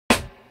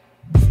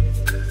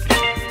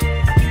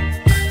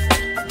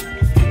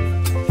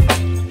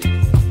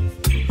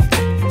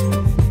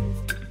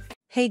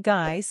Hey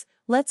guys,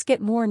 let's get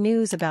more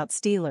news about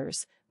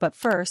Steelers, but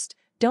first,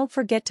 don't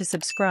forget to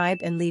subscribe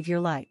and leave your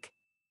like.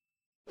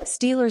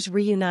 Steelers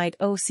reunite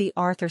OC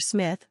Arthur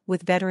Smith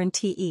with veteran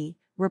TE,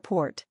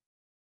 report.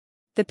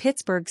 The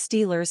Pittsburgh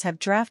Steelers have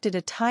drafted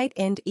a tight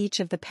end each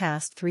of the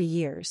past 3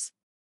 years.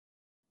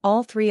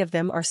 All 3 of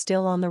them are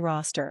still on the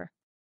roster.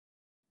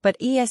 But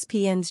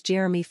ESPN's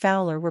Jeremy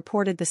Fowler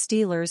reported the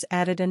Steelers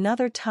added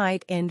another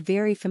tight end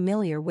very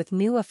familiar with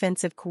new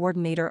offensive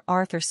coordinator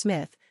Arthur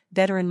Smith,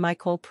 veteran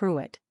MyCole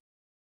Pruitt.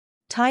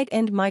 Tight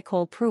end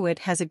MyCole Pruitt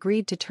has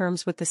agreed to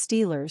terms with the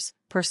Steelers,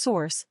 per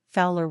source,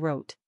 Fowler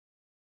wrote.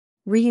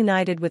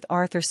 Reunited with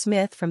Arthur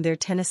Smith from their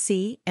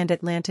Tennessee and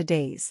Atlanta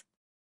days.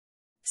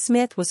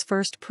 Smith was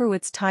first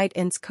Pruitt's tight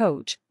ends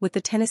coach with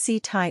the Tennessee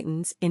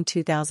Titans in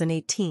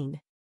 2018.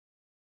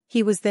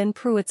 He was then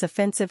Pruitt's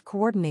offensive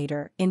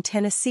coordinator in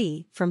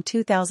Tennessee from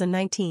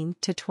 2019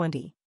 to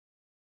 20.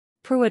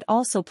 Pruitt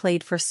also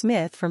played for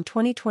Smith from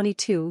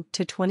 2022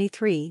 to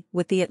 23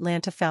 with the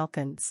Atlanta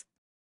Falcons.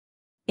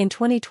 In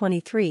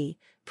 2023,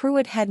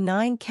 Pruitt had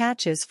 9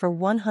 catches for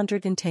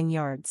 110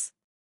 yards.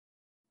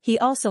 He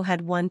also had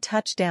 1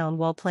 touchdown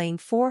while playing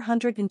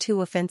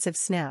 402 offensive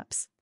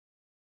snaps.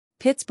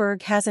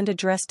 Pittsburgh hasn't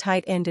addressed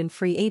tight end in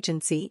free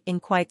agency in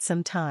quite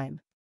some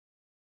time.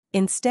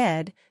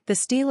 Instead, the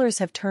Steelers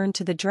have turned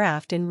to the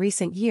draft in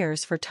recent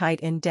years for tight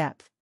end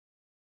depth.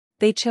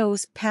 They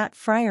chose Pat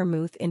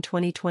Freiermuth in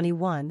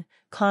 2021,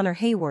 Connor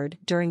Heyward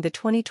during the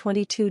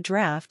 2022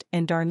 draft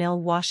and Darnell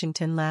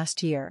Washington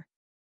last year.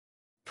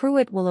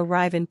 Pruitt will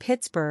arrive in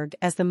Pittsburgh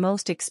as the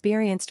most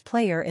experienced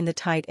player in the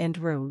tight end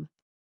room.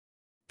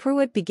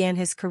 Pruitt began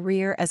his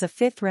career as a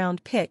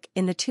 5th-round pick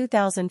in the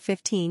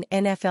 2015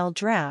 NFL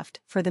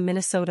Draft for the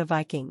Minnesota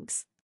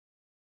Vikings.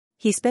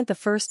 He spent the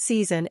first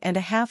season and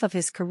a half of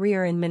his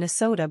career in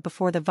Minnesota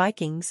before the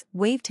Vikings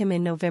waived him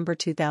in November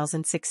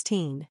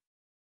 2016.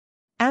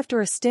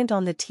 After a stint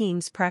on the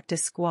team's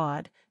practice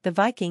squad, the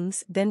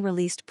Vikings then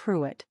released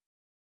Pruitt.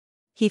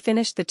 He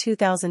finished the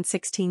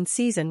 2016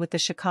 season with the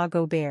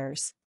Chicago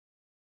Bears.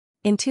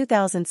 In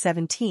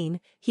 2017,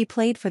 he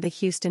played for the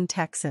Houston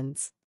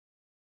Texans.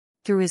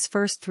 Through his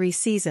first 3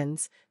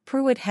 seasons,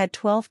 Pruitt had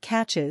 12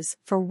 catches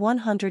for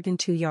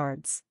 102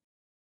 yards.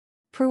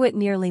 Pruitt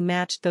nearly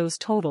matched those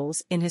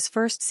totals in his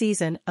first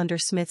season under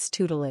Smith's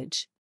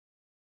tutelage.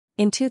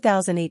 In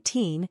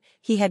 2018,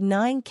 he had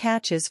 9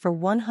 catches for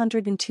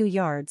 102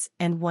 yards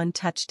and 1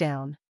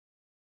 touchdown.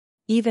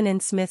 Even in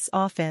Smith's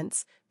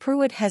offense,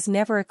 Pruitt has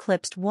never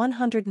eclipsed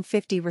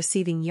 150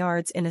 receiving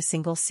yards in a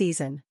single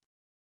season.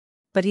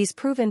 But he's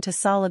proven a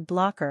solid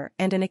blocker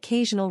and an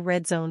occasional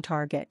red zone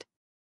target.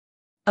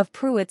 Of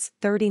Pruitt's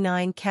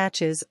 39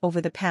 catches over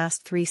the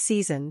past 3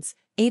 seasons,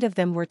 8 of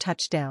them were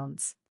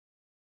touchdowns.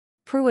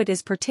 Pruitt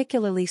is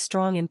particularly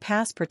strong in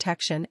pass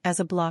protection as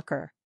a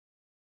blocker.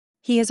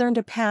 He has earned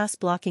a pass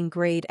blocking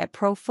grade at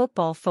Pro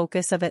Football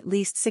Focus of at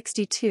least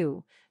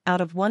 62 out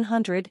of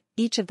 100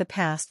 each of the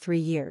past 3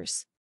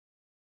 years.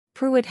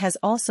 Pruitt has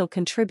also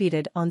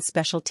contributed on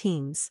special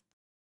teams.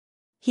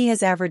 He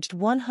has averaged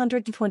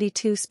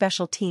 122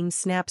 special teams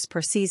snaps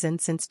per season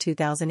since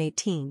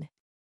 2018.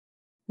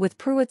 With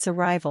Pruitt's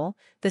arrival,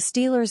 the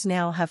Steelers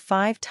now have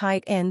 5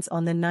 tight ends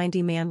on the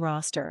 90-man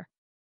roster.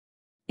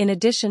 In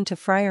addition to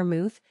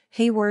Freiermuth,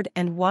 Heyward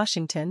and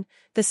Washington,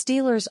 the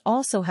Steelers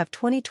also have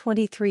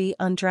 2023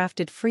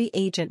 undrafted free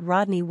agent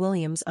Rodney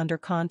Williams under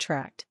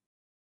contract.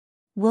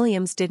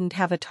 Williams didn't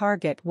have a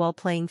target while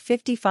playing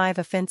 55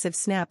 offensive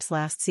snaps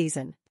last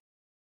season.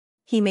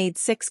 He made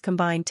 6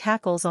 combined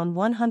tackles on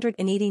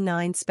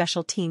 189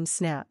 special teams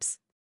snaps.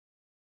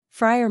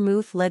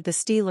 Freiermuth led the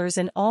Steelers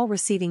in all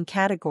receiving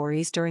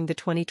categories during the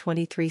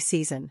 2023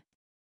 season.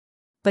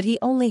 But he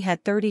only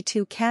had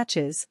 32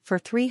 catches for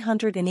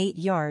 308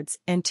 yards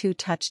and 2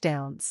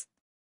 touchdowns.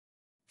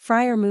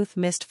 Freiermuth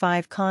missed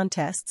 5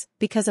 contests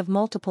because of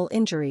multiple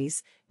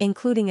injuries,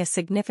 including a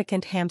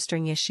significant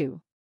hamstring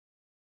issue.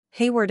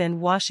 Heyward and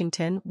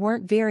Washington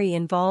weren't very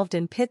involved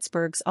in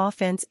Pittsburgh's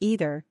offense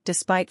either,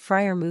 despite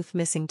Freiermuth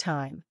missing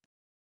time.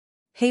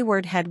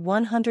 Heyward had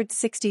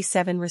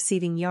 167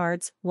 receiving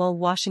yards while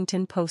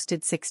Washington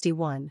posted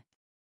 61.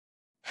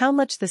 How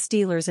much the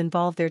Steelers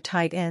involve their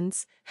tight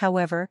ends,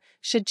 however,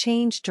 should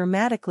change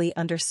dramatically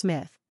under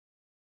Smith.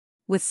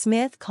 With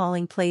Smith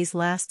calling plays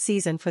last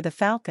season for the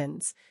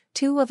Falcons,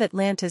 2 of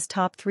Atlanta's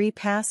top 3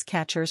 pass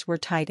catchers were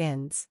tight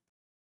ends.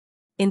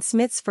 In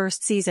Smith's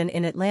first season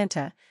in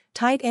Atlanta,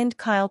 tight end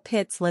Kyle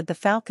Pitts led the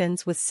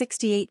Falcons with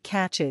 68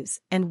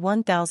 catches and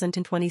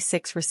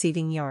 1,026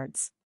 receiving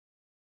yards.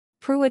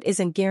 Pruitt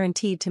isn't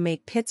guaranteed to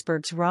make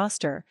Pittsburgh's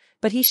roster,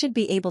 but he should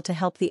be able to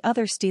help the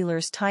other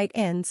Steelers tight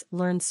ends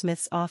learn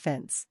Smith's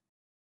offense.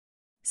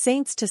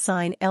 Saints to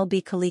sign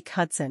LB Khaleke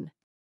Hudson.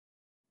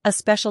 A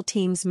special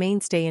teams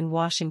mainstay in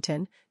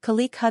Washington,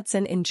 Khaleke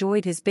Hudson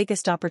enjoyed his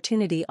biggest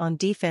opportunity on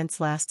defense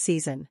last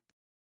season.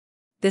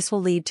 This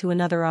will lead to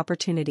another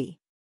opportunity.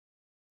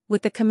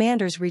 With the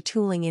Commanders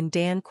retooling in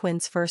Dan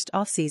Quinn's first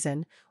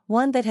offseason,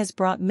 one that has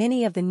brought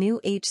many of the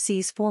new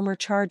HC's former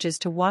charges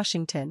to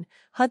Washington,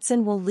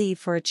 Hudson will leave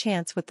for a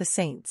chance with the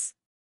Saints.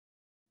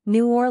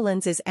 New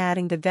Orleans is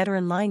adding the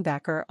veteran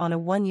linebacker on a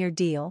one-year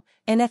deal,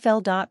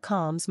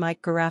 NFL.com's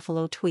Mike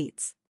Garafolo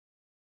tweets.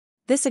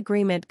 This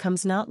agreement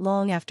comes not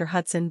long after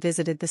Hudson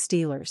visited the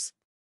Steelers.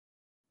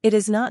 It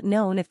is not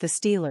known if the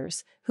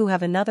Steelers, who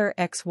have another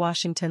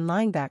ex-Washington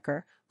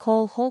linebacker,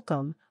 Cole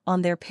Holcomb,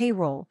 on their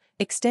payroll,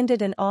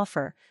 extended an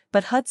offer,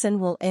 but Hudson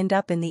will end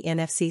up in the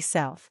NFC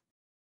South.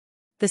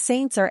 The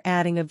Saints are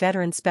adding a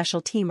veteran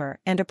special teamer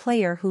and a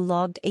player who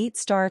logged 8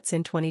 starts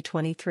in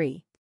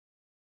 2023.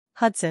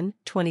 Hudson,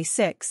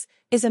 26,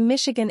 is a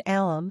Michigan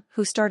alum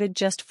who started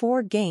just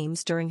 4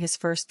 games during his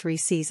first 3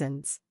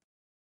 seasons.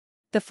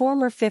 The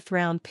former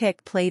 5th-round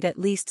pick played at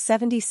least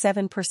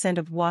 77%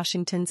 of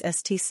Washington's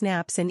ST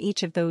snaps in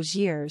each of those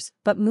years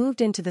but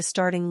moved into the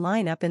starting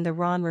lineup in the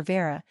Ron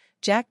Rivera,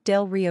 Jack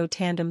Del Rio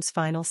tandem's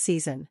final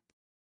season.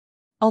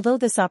 Although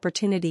this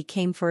opportunity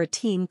came for a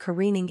team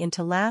careening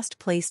into last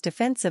place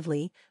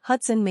defensively,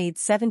 Hudson made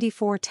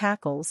 74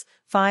 tackles,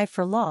 5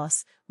 for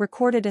loss,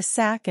 recorded a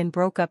sack and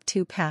broke up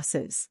 2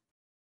 passes.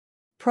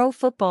 Pro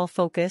Football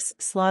Focus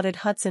slotted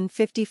Hudson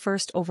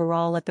 51st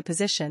overall at the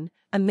position,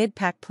 a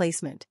mid-pack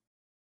placement.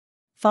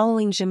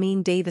 Following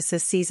Jamin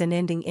Davis's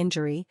season-ending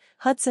injury,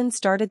 Hudson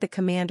started the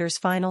Commanders'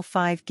 final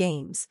 5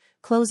 games,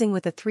 closing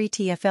with a 3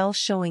 TFL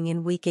showing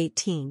in Week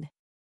 18.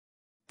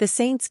 The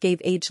Saints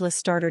gave ageless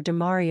starter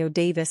Demario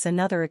Davis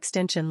another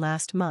extension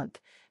last month,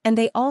 and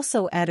they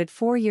also added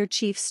 4-year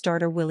Chiefs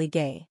starter Willie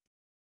Gay.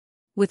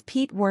 With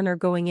Pete Werner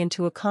going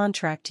into a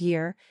contract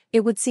year, it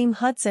would seem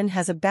Hudson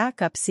has a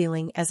backup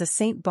ceiling as a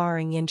Saint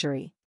barring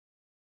injury.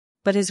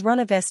 But his run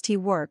of ST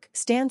work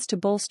stands to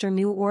bolster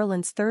New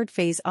Orleans'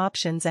 third-phase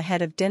options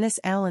ahead of Dennis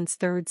Allen's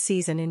 3rd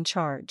season in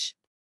charge.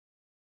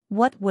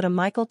 What would a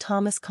Michael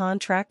Thomas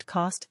contract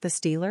cost the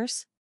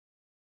Steelers?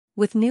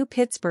 With new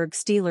Pittsburgh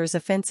Steelers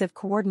offensive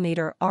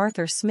coordinator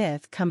Arthur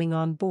Smith coming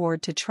on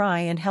board to try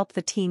and help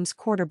the team's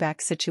quarterback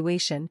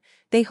situation,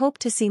 they hope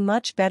to see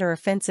much better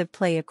offensive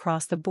play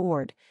across the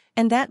board,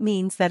 and that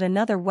means that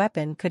another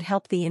weapon could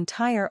help the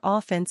entire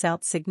offense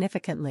out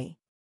significantly.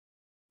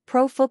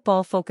 Pro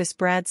Football Focus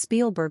Brad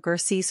Spielberger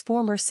sees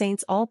former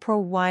Saints All-Pro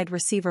wide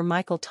receiver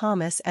Michael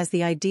Thomas as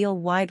the ideal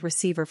wide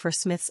receiver for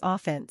Smith's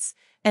offense,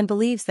 and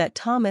believes that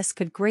Thomas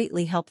could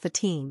greatly help the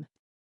team.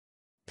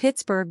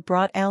 Pittsburgh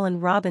brought Allen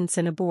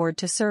Robinson aboard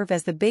to serve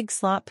as the big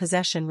slot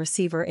possession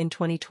receiver in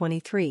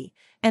 2023,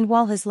 and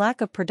while his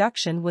lack of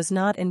production was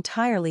not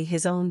entirely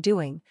his own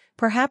doing,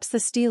 perhaps the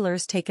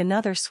Steelers take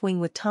another swing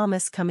with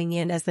Thomas coming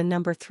in as the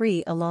number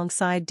 3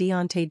 alongside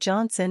Deontay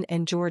Johnson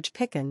and George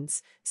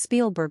Pickens,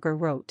 Spielberger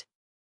wrote.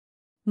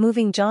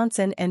 Moving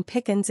Johnson and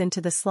Pickens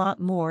into the slot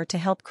more to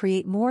help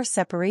create more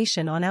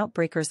separation on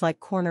outbreakers like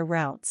corner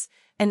routes,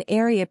 an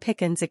area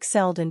Pickens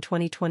excelled in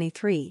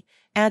 2023,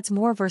 adds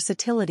more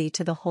versatility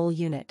to the whole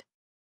unit.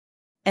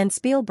 And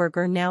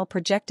Spielberger now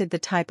projected the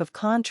type of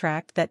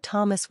contract that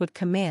Thomas would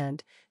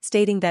command,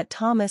 stating that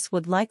Thomas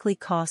would likely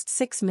cost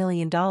 $6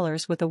 million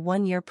with a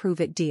 1-year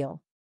prove-it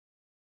deal.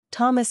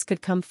 Thomas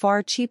could come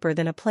far cheaper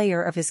than a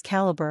player of his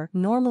caliber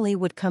normally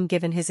would come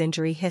given his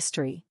injury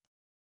history.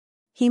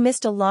 He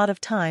missed a lot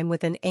of time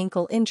with an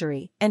ankle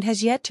injury and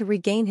has yet to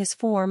regain his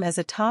form as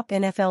a top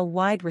NFL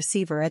wide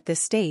receiver at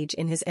this stage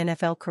in his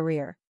NFL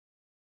career.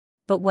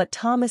 But what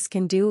Thomas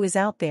can do is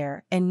out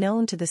there and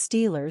known to the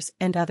Steelers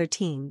and other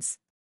teams.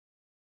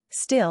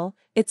 Still,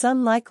 it's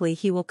unlikely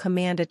he will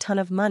command a ton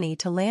of money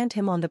to land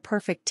him on the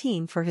perfect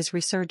team for his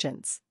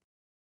resurgence.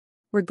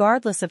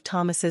 Regardless of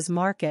Thomas's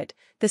market,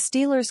 the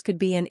Steelers could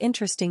be an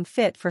interesting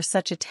fit for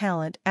such a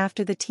talent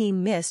after the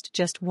team missed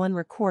just one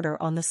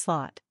recorder on the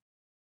slot.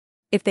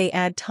 If they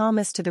add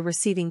Thomas to the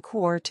receiving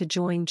core to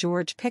join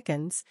George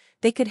Pickens,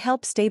 they could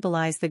help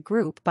stabilize the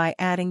group by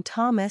adding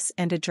Thomas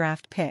and a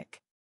draft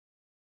pick.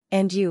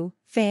 And you,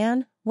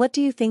 fan, what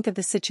do you think of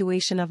the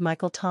situation of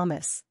Michael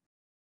Thomas?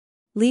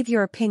 Leave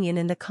your opinion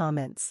in the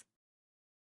comments.